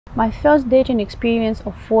My first dating experience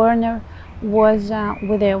of foreigner was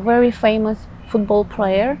with a very famous football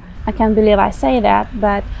player. I can't believe I say that,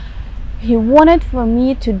 but he wanted for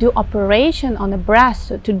me to do operation on the breast,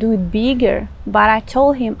 so to do it bigger. But I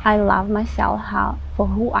told him I love myself for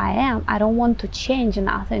who I am. I don't want to change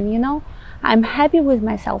nothing, you know. I'm happy with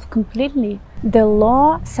myself completely. The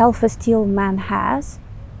lower self-esteem man has,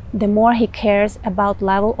 the more he cares about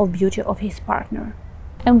level of beauty of his partner.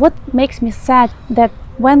 And what makes me sad that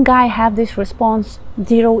when guy have this response,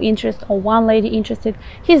 zero interest or one lady interested,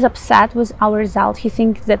 he's upset with our result. He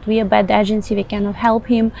thinks that we are bad agency, we cannot help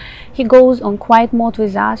him. He goes on quiet mode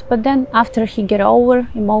with us, but then after he get over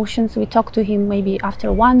emotions, we talk to him maybe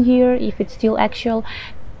after 1 year, if it's still actual,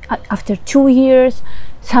 after 2 years,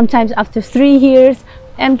 sometimes after 3 years.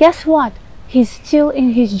 And guess what? He's still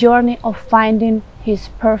in his journey of finding his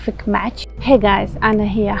perfect match. Hey guys, Anna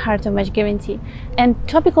here, Heart of Match Guarantee, and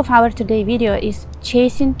topic of our today video is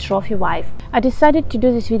chasing trophy wife. I decided to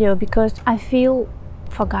do this video because I feel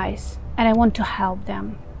for guys and I want to help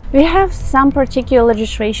them. We have some particular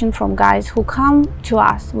registration from guys who come to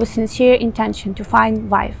us with sincere intention to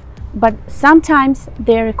find wife, but sometimes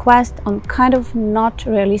they request on kind of not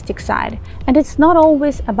realistic side, and it's not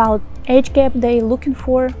always about age gap they're looking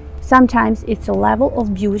for. Sometimes it's a level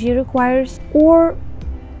of beauty requires, or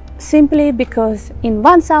simply because in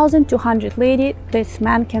 1,200 lady, this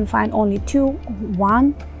man can find only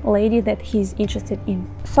one lady that he's interested in.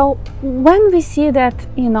 So when we see that,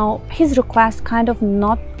 you know, his request kind of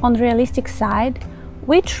not on realistic side,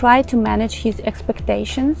 we try to manage his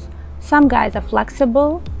expectations. Some guys are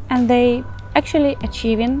flexible and they actually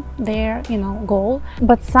achieving their, you know, goal,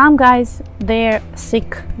 but some guys, they're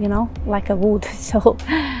sick, you know, like a wood. So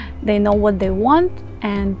they know what they want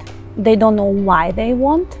and they don't know why they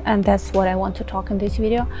want, and that's what I want to talk in this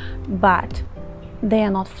video, but they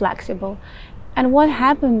are not flexible. And what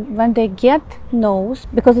happened when they get no's,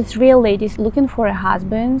 because it's real ladies looking for a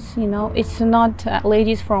husband, you know, it's not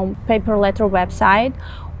ladies from paper letter website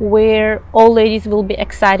where all ladies will be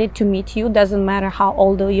excited to meet you, doesn't matter how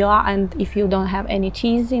old you are and if you don't have any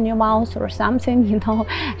teeth in your mouth or something, you know,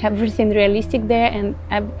 everything realistic there, and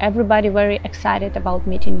everybody very excited about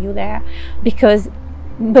meeting you there, because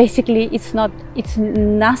basically it's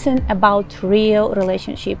nothing about real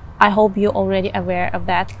relationship. I hope you're already aware of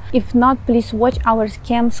that. If not, please watch our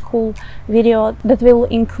scam school video that will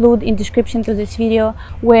include in description to this video,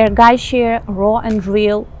 where guys share raw and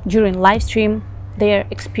real during live stream their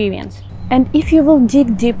experience. And if you will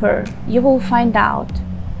dig deeper, you will find out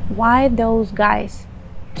why those guys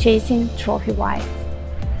chasing trophy wife.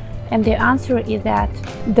 And the answer is that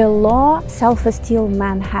the low self-esteem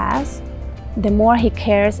man has, the more he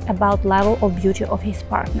cares about level of beauty of his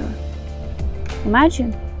partner.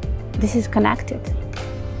 Imagine, this is connected.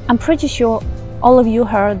 I'm pretty sure all of you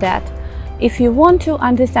heard that if you want to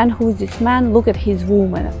understand who is this man, look at his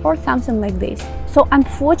woman or something like this. So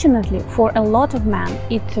unfortunately for a lot of men,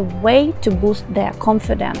 it's a way to boost their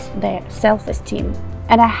confidence, their self-esteem.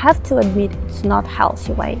 And I have to admit, it's not a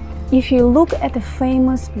healthy way. If you look at the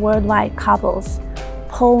famous worldwide couples,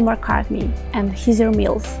 Paul McCartney and Heather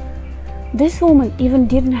Mills, this woman even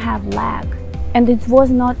didn't have leg, and it was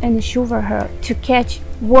not an issue for her to catch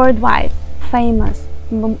worldwide famous,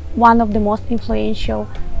 one of the most influential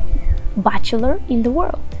bachelor in the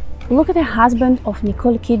world. Look at the husband of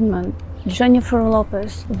Nicole Kidman, Jennifer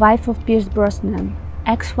Lopez, wife of Pierce Brosnan,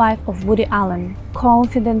 ex-wife of Woody Allen.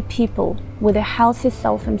 Confident people with a healthy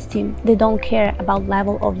self-esteem. They don't care about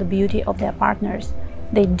level of the beauty of their partners.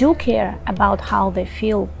 They do care about how they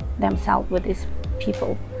feel themselves with these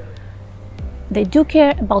people. They do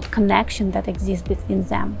care about connection that exists between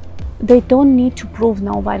them. They don't need to prove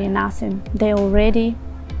nobody nothing. They're already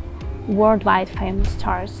worldwide famous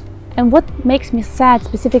stars. And what makes me sad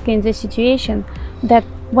specifically in this situation, that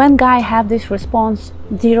when guy have this response,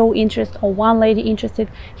 zero interest or one lady interested,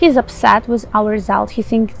 he's upset with our result. He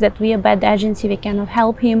thinks that we are bad agency, we cannot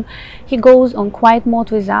help him. He goes on quiet mode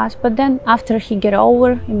with us, but then after he get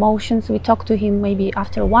over emotions, we talk to him maybe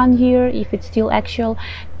after 1 year, if it's still actual,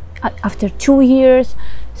 after 2 years,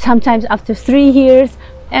 sometimes after 3 years.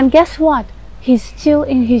 And guess what? He's still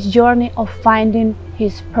in his journey of finding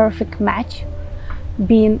his perfect match,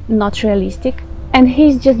 being not realistic, and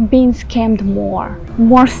he's just being scammed more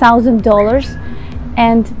 $1,000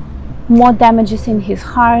 and more damages in his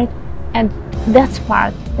heart, and that's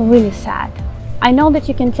part really sad. I know that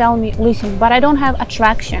you can tell me, listen, but I don't have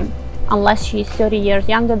attraction unless she's 30 years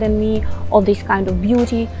younger than me or this kind of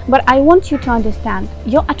beauty. But I want you to understand,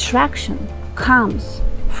 your attraction comes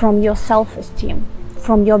from your self-esteem,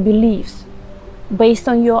 from your beliefs, based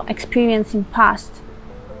on your experience in past,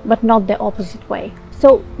 but not the opposite way.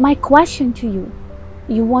 So my question to you,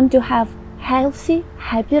 you want to have healthy,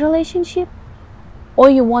 happy relationship, or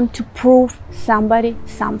you want to prove somebody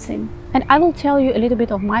something? And I will tell you a little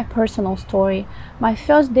bit of my personal story. My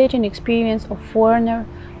first dating experience of foreigner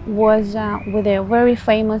was with a very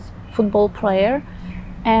famous football player,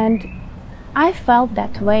 and I felt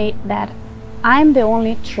that way, that I'm the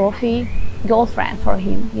only trophy girlfriend for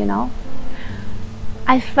him, you know.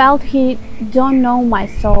 I felt he don't know my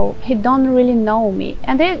soul, he don't really know me.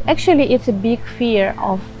 And actually it's a big fear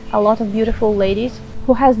of a lot of beautiful ladies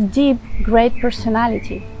who has deep, great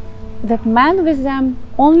personality, that man with them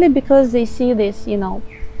only because they see this, you know,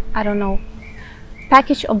 I don't know,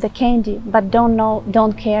 package of the candy, but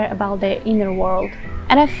don't care about their inner world.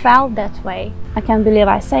 And I felt that way. I can't believe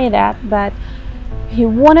I say that, but he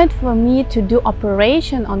wanted for me to do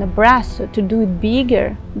operation on the breast, so to do it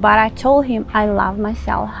bigger. But I told him I love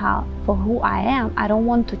myself for who I am. I don't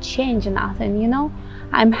want to change nothing, you know.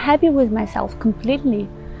 I'm happy with myself completely.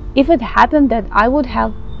 If it happened that I would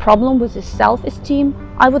have problem with the self-esteem,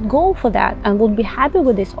 I would go for that and would be happy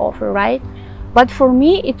with this offer, right? But for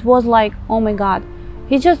me it was like, oh my God,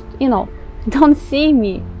 he just, you know, don't see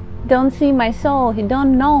me, don't see my soul, he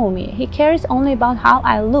don't know me, he cares only about how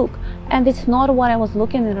I look. And it's not what I was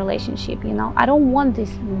looking in a relationship, you know. I don't want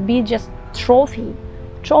this be just trophy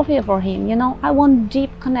for him, you know. I want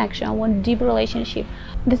deep connection, I want deep relationship.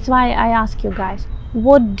 That's why I ask you guys,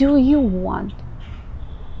 what do you want?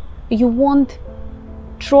 You want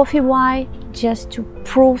trophy-wise just to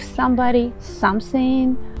prove somebody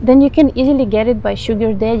something? Then you can easily get it by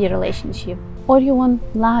sugar daddy relationship. Or you want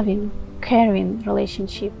loving, caring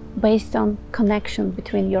relationship based on connection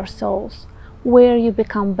between your souls, where you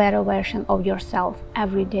become better version of yourself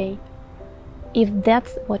every day. If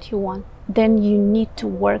that's what you want, then you need to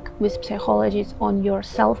work with psychologists on your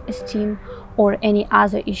self-esteem or any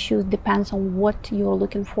other issues, depends on what you're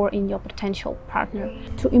looking for in your potential partner,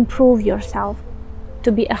 to improve yourself,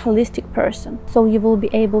 to be a holistic person, so you will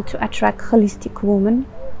be able to attract holistic women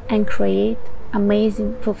and create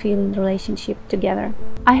amazing, fulfilling relationship together.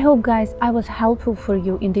 I hope guys I was helpful for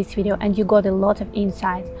you in this video and you got a lot of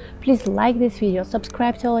insights. Please like this video,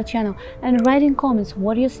 subscribe to our channel and write in comments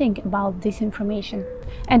what you think about this information.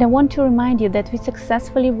 And I want to remind you that we're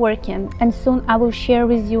successfully working, and soon I will share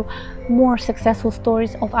with you more successful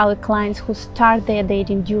stories of our clients who start their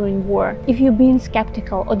dating during war. If you've been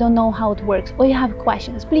skeptical or don't know how it works, or you have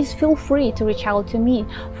questions, please feel free to reach out to me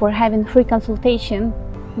for having free consultation.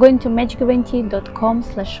 Going to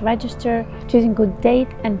matchguaranty.com/register, choosing good date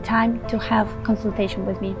and time to have consultation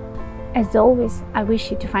with me. As always, I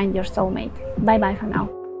wish you to find your soulmate. Bye bye for now.